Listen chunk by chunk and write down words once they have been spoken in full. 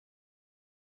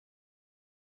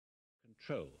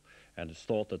patrol, and it's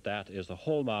thought that that is the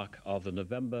hallmark of the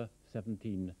November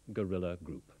 17 guerrilla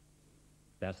group.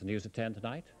 That's the news at 10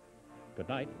 tonight. Good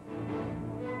night.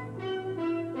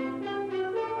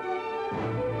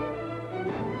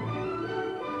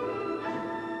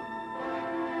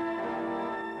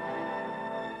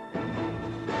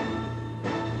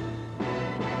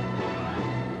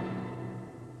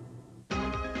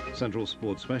 Central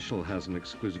Sports Special has an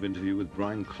exclusive interview with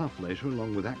Brian Clough later,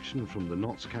 along with action from the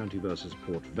Notts County versus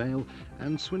Port Vale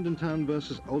and Swindon Town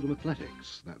versus Oldham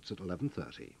Athletics. That's at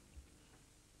 11:30.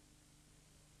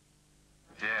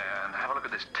 Yeah, and have a look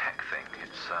at this tech thing.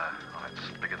 It's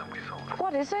bigger than we thought.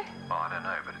 What is it? Well, I don't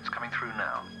know, but it's coming through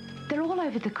now. They're all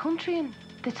over the country and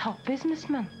the top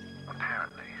businessmen.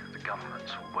 Apparently, the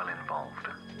government's well involved.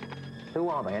 Who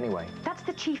are they, anyway? That's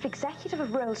the chief executive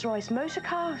of Rolls-Royce Motor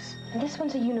Cars. And this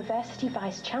one's a university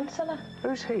vice-chancellor.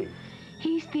 Who's he?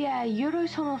 He's the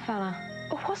Eurotunnel fella.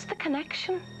 Oh, what's the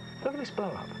connection? Look at this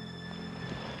blow-up.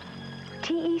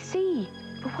 TEC.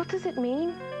 But what does it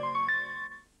mean?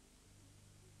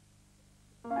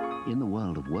 In the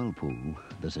world of Whirlpool,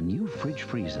 there's a new fridge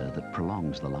freezer that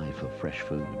prolongs the life of fresh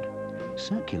food.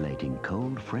 Circulating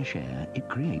cold, fresh air, it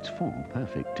creates 4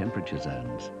 perfect temperature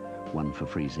zones. One for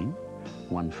freezing,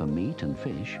 one for meat and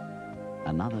fish,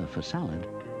 another for salad,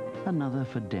 another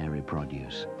for dairy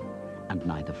produce. And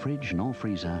neither fridge nor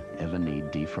freezer ever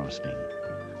need defrosting.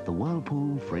 The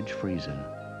Whirlpool fridge freezer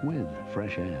with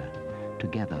fresh air.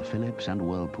 Together, Philips and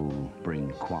Whirlpool bring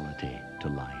quality to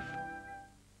life.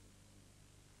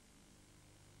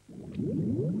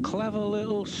 Clever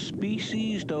little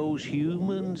species, those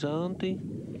humans, aren't they?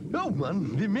 Oh,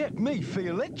 man, they make me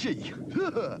feel itchy.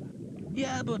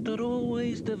 Yeah, but they're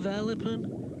always developing,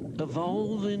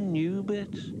 evolving new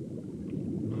bits.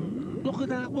 Look at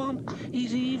that one.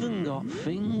 He's even got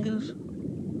fingers.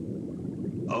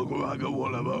 I'll go have a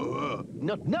one about her.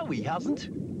 No, he hasn't.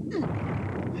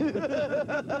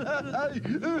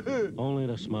 Only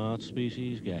the smart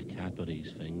species get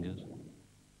Cadbury's fingers.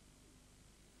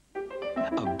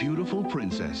 A beautiful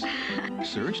princess.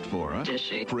 Searched for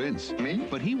a prince. Me?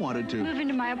 But he wanted to move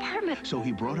into my apartment. So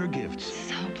he brought her gifts.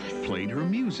 So blessed. Played her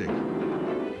music.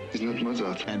 Isn't it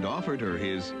Mozart? And offered her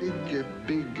his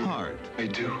big heart. I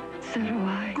do. So do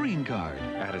I. Green card.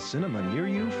 At a cinema near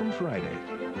you from Friday.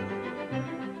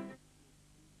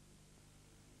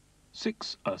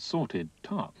 6 assorted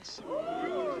tarts.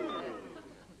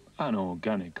 An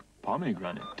organic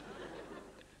pomegranate.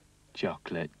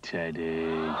 Chocolate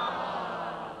teddy.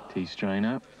 Tea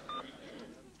strainer.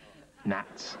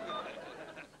 Nuts.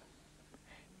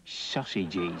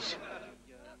 Sausages.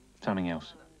 Something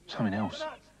else. Something else.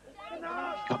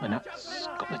 Got the nuts.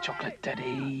 Got the chocolate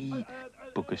teddy.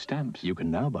 Book of stamps. You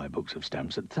can now buy books of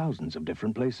stamps at thousands of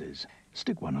different places.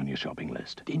 Stick one on your shopping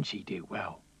list. Didn't she do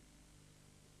well?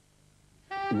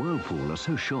 Whirlpool are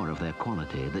so sure of their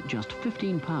quality that just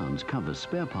 £15 covers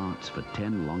spare parts for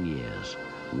 10 long years.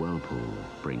 Whirlpool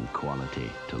bring quality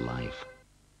to life.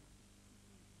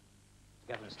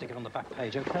 Gavin, stick it on the back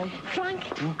page, OK? Frank,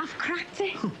 I've cracked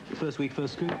it. First week,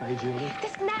 first scoop, eh, Julie?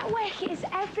 This network is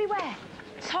everywhere.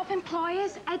 Top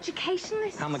employers,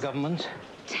 educationalists. And the government?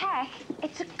 Tech,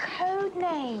 it's a code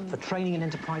name. For Training and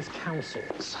Enterprise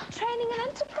Councils. Training and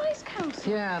Enterprise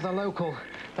Council? Yeah, they're local.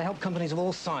 They help companies of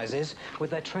all sizes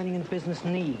with their training and business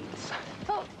needs.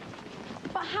 But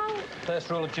how? First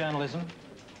rule of journalism.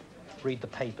 Read the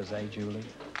papers, eh, Julie?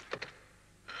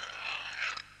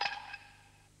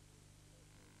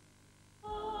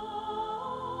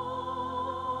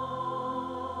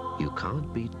 You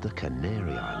can't beat the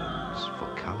Canary Islands for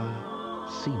colour,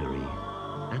 scenery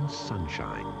and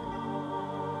sunshine.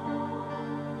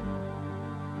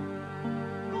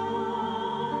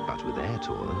 But with Air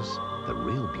Tours, the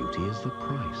real beauty is the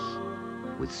price.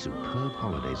 With superb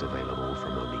holidays available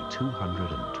from only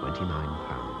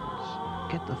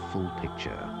 £229. Get the full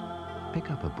picture.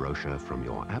 Pick up a brochure from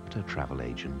your APTA travel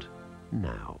agent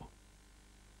now.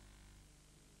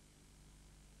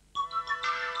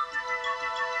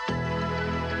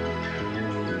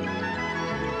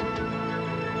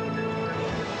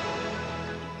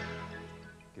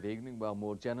 Good evening. Well,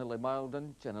 more generally mild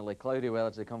and generally cloudy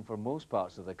weather to come for most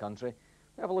parts of the country.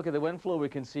 We have a look at the wind flow. We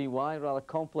can see why. Rather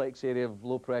complex area of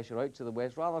low pressure out to the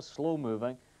west, rather slow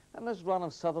moving. And this run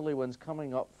of southerly winds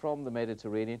coming up from the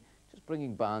Mediterranean, just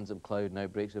bringing bands of cloud and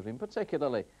outbreaks of rain,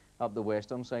 particularly up the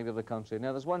western side of the country.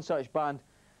 Now, there's one such band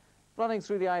running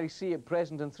through the Irish Sea at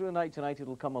present, and through the night tonight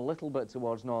it'll come a little bit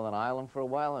towards Northern Ireland for a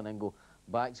while and then go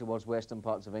back towards western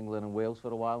parts of England and Wales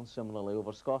for a while, and similarly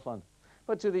over Scotland.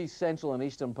 But to the central and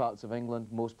eastern parts of England,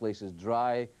 most places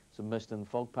dry, some mist and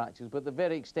fog patches, but the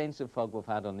very extensive fog we've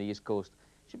had on the east coast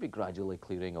should be gradually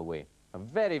clearing away. A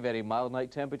very, very mild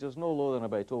night temperatures, no lower than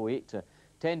about 08 to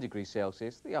 10 degrees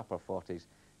Celsius, the upper 40s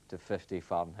to 50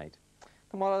 Fahrenheit.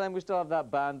 Tomorrow then we still have that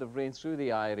band of rain through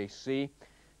the Irish Sea.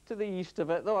 To the east of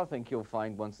it, though, I think you'll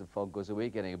find once the fog goes away,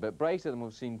 getting a bit brighter than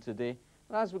we've seen today.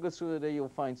 And as we go through the day, you'll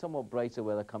find somewhat brighter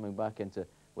weather coming back into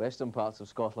western parts of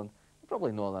Scotland, and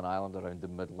probably Northern Ireland around the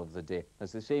middle of the day.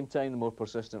 At the same time, the more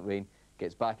persistent rain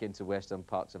gets back into western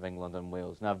parts of England and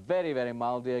Wales. Now, very, very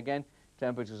mild day again.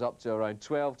 Temperatures up to around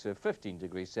 12 to 15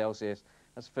 degrees Celsius.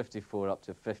 That's 54 up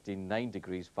to 59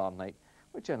 degrees Fahrenheit,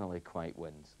 with generally quiet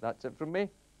winds. That's it from me.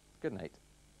 Good night.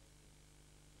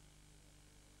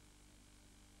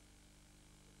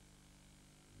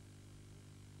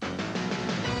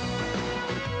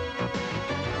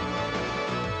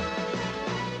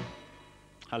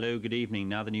 Hello, good evening.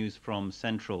 Now the news from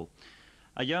Central.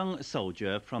 A young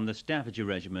soldier from the Staffordshire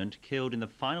Regiment killed in the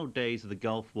final days of the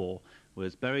Gulf War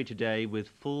was buried today with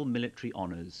full military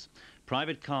honours.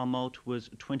 Private Carl Moult was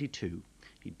 22.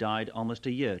 He died almost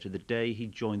a year to the day he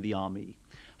joined the army.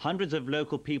 Hundreds of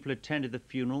local people attended the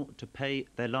funeral to pay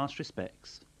their last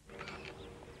respects.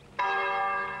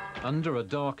 Under a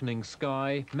darkening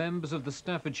sky, members of the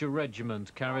Staffordshire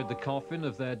Regiment carried the coffin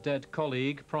of their dead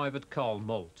colleague, Private Carl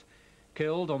Moult,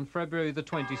 killed on February the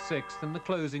 26th in the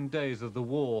closing days of the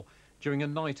war during a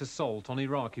night assault on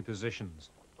Iraqi positions.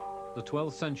 The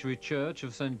 12th century church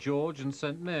of St George and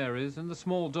St Mary's in the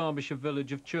small Derbyshire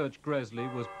village of Church Gresley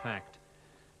was packed.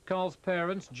 Carl's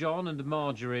parents, John and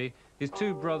Marjorie, his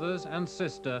two brothers and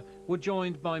sister, were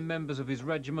joined by members of his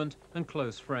regiment and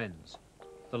close friends.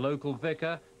 The local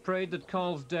vicar prayed that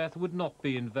Carl's death would not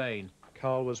be in vain.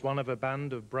 Carl was one of a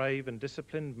band of brave and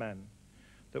disciplined men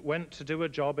that went to do a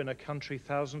job in a country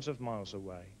thousands of miles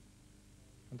away.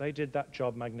 And they did that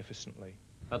job magnificently.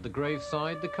 At the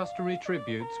graveside, the customary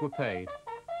tributes were paid.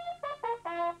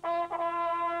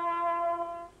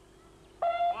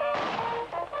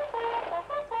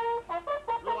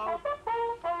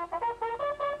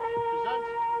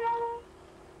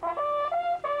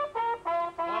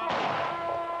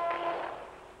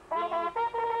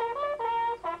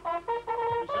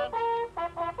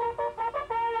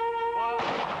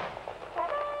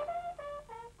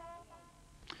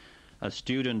 A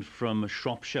student from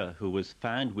Shropshire who was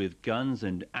found with guns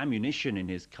and ammunition in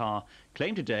his car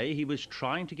claimed today he was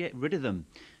trying to get rid of them.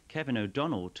 Kevin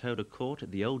O'Donnell told a court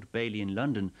at the Old Bailey in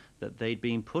London that they'd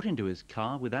been put into his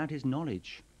car without his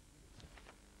knowledge.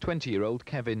 20-year-old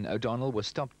Kevin O'Donnell was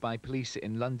stopped by police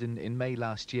in London in May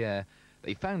last year.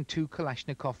 They found 2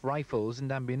 Kalashnikov rifles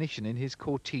and ammunition in his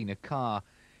Cortina car.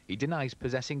 He denies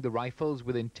possessing the rifles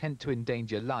with intent to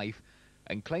endanger life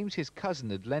and claims his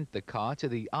cousin had lent the car to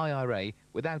the IRA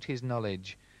without his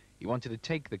knowledge. He wanted to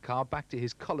take the car back to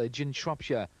his college in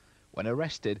Shropshire. When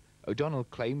arrested, O'Donnell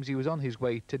claims he was on his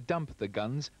way to dump the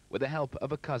guns with the help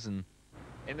of a cousin.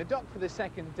 In the dock for the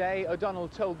second day, O'Donnell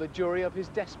told the jury of his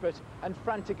desperate and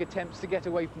frantic attempts to get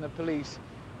away from the police.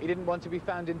 He didn't want to be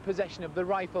found in possession of the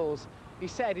rifles. He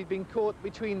said he'd been caught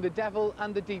between the devil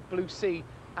and the deep blue sea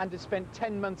and had spent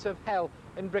 10 months of hell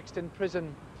in Brixton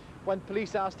prison. When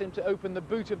police asked him to open the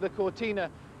boot of the Cortina,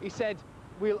 he said,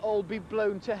 "We'll all be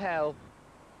blown to hell."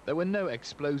 There were no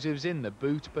explosives in the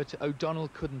boot, but O'Donnell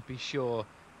couldn't be sure.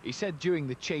 He said during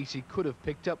the chase he could have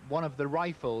picked up one of the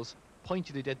rifles,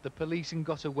 pointed it at the police and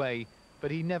got away,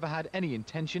 but he never had any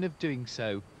intention of doing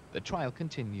so. The trial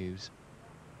continues.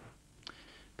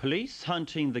 Police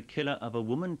hunting the killer of a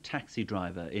woman taxi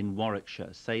driver in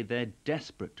Warwickshire say they're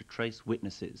desperate to trace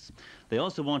witnesses. They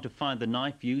also want to find the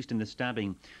knife used in the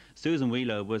stabbing. Susan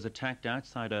Wheeler was attacked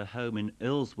outside her home in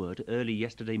Earlswood early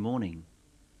yesterday morning.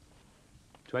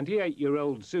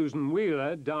 28-year-old Susan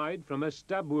Wheeler died from a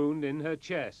stab wound in her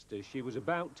chest as she was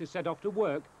about to set off to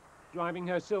work, driving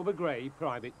her silver grey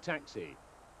private taxi.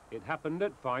 It happened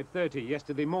at 5:30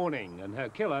 yesterday morning, and her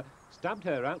killer stabbed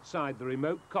her outside the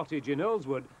remote cottage in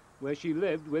Earlswood, where she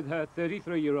lived with her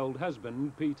 33-year-old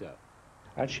husband, Peter.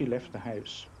 As she left the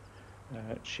house,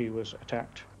 she was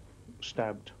attacked,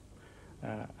 stabbed,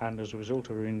 and as a result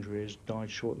of her injuries, died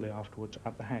shortly afterwards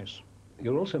at the house.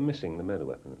 You're also missing the murder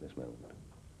weapon at this moment.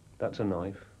 That's a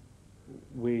knife.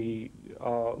 We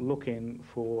are looking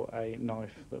for a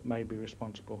knife that may be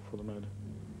responsible for the murder.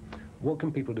 What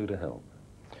can people do to help?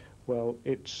 Well,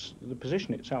 the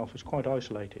position itself is quite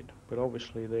isolated, but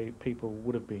obviously the people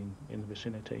would have been in the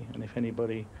vicinity, and if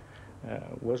anybody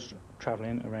was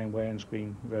travelling around Wayans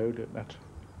Green Road at that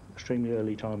extremely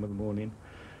early time of the morning,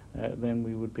 then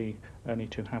we would be only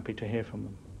too happy to hear from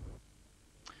them.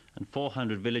 And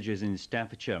 400 villagers in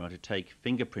Staffordshire are to take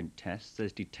fingerprint tests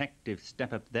as detectives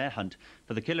step up their hunt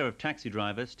for the killer of taxi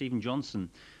driver Stephen Johnson.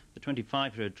 The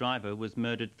 25-year-old driver was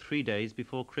murdered 3 days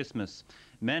before Christmas.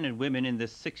 Men and women in the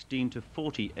 16 to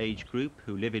 40 age group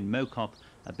who live in Mocop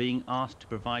are being asked to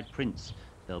provide prints.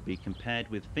 They'll be compared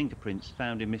with fingerprints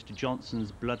found in Mr.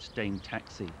 Johnson's blood-stained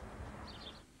taxi.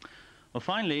 Well,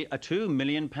 finally, a £2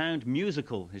 million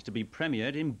musical is to be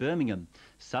premiered in Birmingham.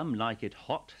 Some Like It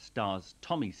Hot stars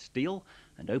Tommy Steele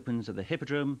and opens at the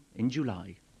Hippodrome in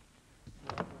July.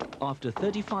 After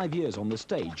 35 years on the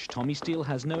stage, Tommy Steele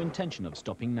has no intention of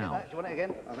stopping now. Do you want it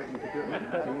again? I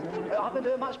can do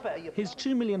it much better. His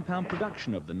 £2 million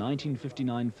production of the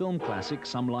 1959 film classic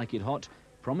Some Like It Hot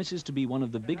promises to be one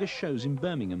of the biggest shows in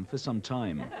Birmingham for some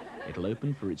time. It'll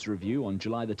open for its review on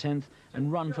July the 10th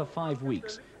and run for 5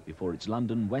 weeks before its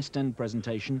London West End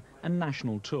presentation and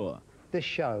national tour. This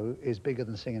show is bigger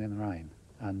than Singing in the Rain,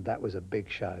 and that was a big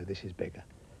show. This is bigger.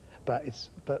 But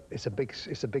it's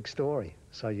a big story,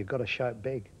 so you've got to show it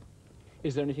big.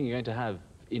 Is there anything you're going to have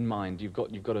in mind? You've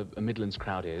got a Midlands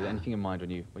crowd here. Is there anything in mind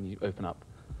when you open up?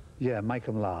 Yeah, make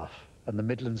them laugh, and the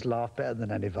Midlands laugh better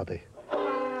than anybody.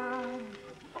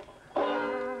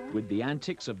 With the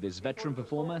antics of this veteran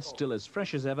performer still as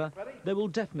fresh as ever, there will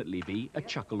definitely be a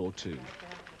chuckle or two.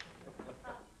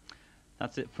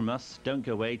 That's it from us. Don't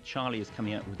go away. Charlie is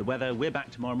coming out with the weather. We're back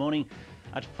tomorrow morning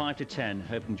at 5 to 10.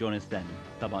 Hope you can join us then.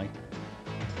 Bye-bye.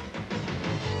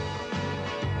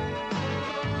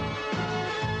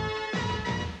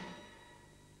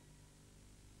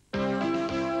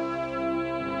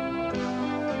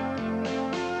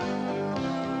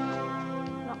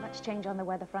 Change on the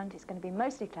weather front. It's going to be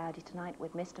mostly cloudy tonight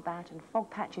with mist about and fog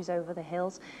patches over the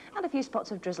hills and a few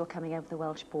spots of drizzle coming over the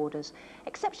Welsh borders.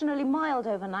 Exceptionally mild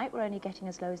overnight. We're only getting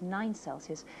as low as 9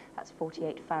 Celsius. That's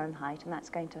 48 Fahrenheit, and that's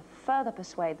going to further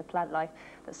persuade the plant life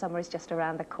that summer is just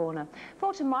around the corner.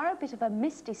 For tomorrow, a bit of a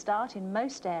misty start in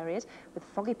most areas with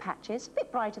foggy patches. A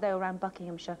bit brighter though around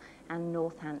Buckinghamshire and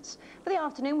Northants. For the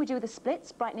afternoon, we do the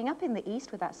splits, brightening up in the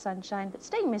east with that sunshine, but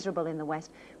staying miserable in the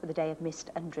west with a day of mist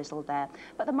and drizzle there.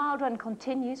 But the mild run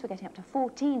continues. We're getting up to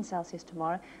 14 Celsius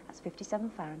tomorrow. That's 57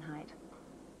 Fahrenheit.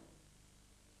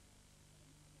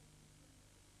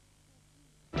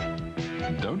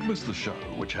 Don't miss the show,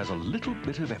 which has a little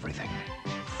bit of everything.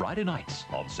 Friday nights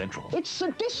on Central. It's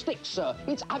sadistic, sir.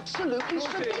 It's absolutely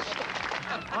sadistic.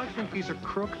 I think he's a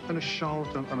crook and a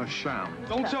charlatan and a sham.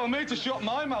 Don't tell me to shut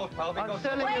my mouth, pal, because...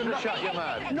 I'm telling you to shut your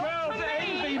mouth. Well,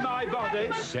 envy my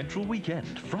body. Central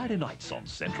Weekend, Friday nights on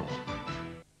Central.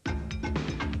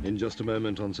 In just a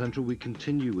moment on Central, we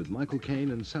continue with Michael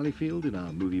Caine and Sally Field in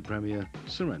our movie premiere,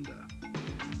 Surrender.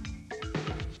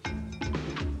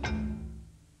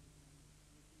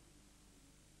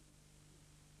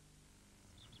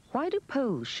 Why do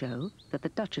polls show that the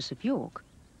Duchess of York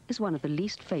is one of the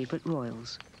least favourite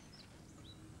royals?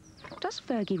 Does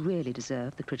Fergie really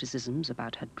deserve the criticisms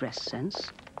about her dress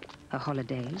sense, her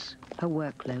holidays, her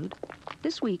workload?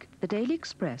 This week, the Daily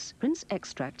Express prints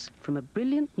extracts from a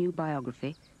brilliant new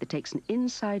biography that takes an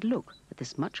inside look at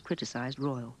this much criticised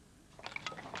royal.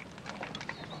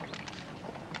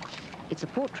 It's a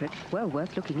portrait well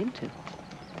worth looking into,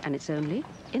 and it's only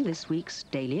in this week's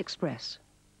Daily Express.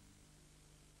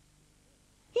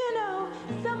 You know,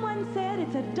 someone said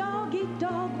it's a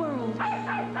dog-eat-dog world.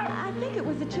 I think it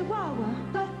was a Chihuahua.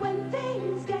 But when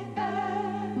things get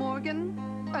bad, Morgan,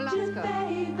 Alaska.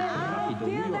 baby, I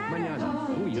feel that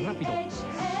rápido.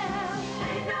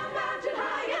 Ain't no mountain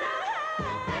high enough,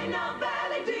 ain't no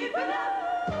valley deep enough,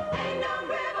 ain't no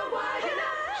river wide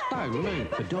enough. Stone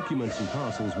Loop for documents and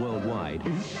parcels worldwide.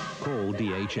 Call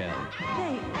DHL.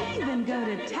 They even go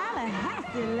to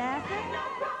Tallahassee, Lassie.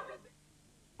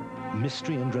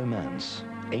 Mystery and romance,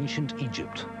 ancient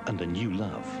Egypt and a new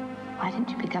love. Why didn't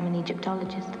you become an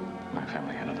Egyptologist? My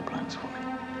family had other plans for me.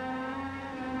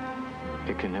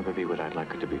 It can never be what I'd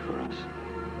like it to be for us.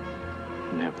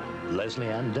 Never. Leslie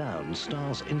Ann Down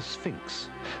stars in Sphinx.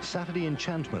 Saturday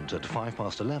Enchantment at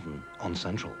 11:05 on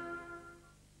Central.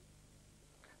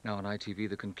 Now on ITV,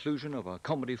 the conclusion of our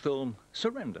comedy film,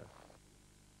 Surrender.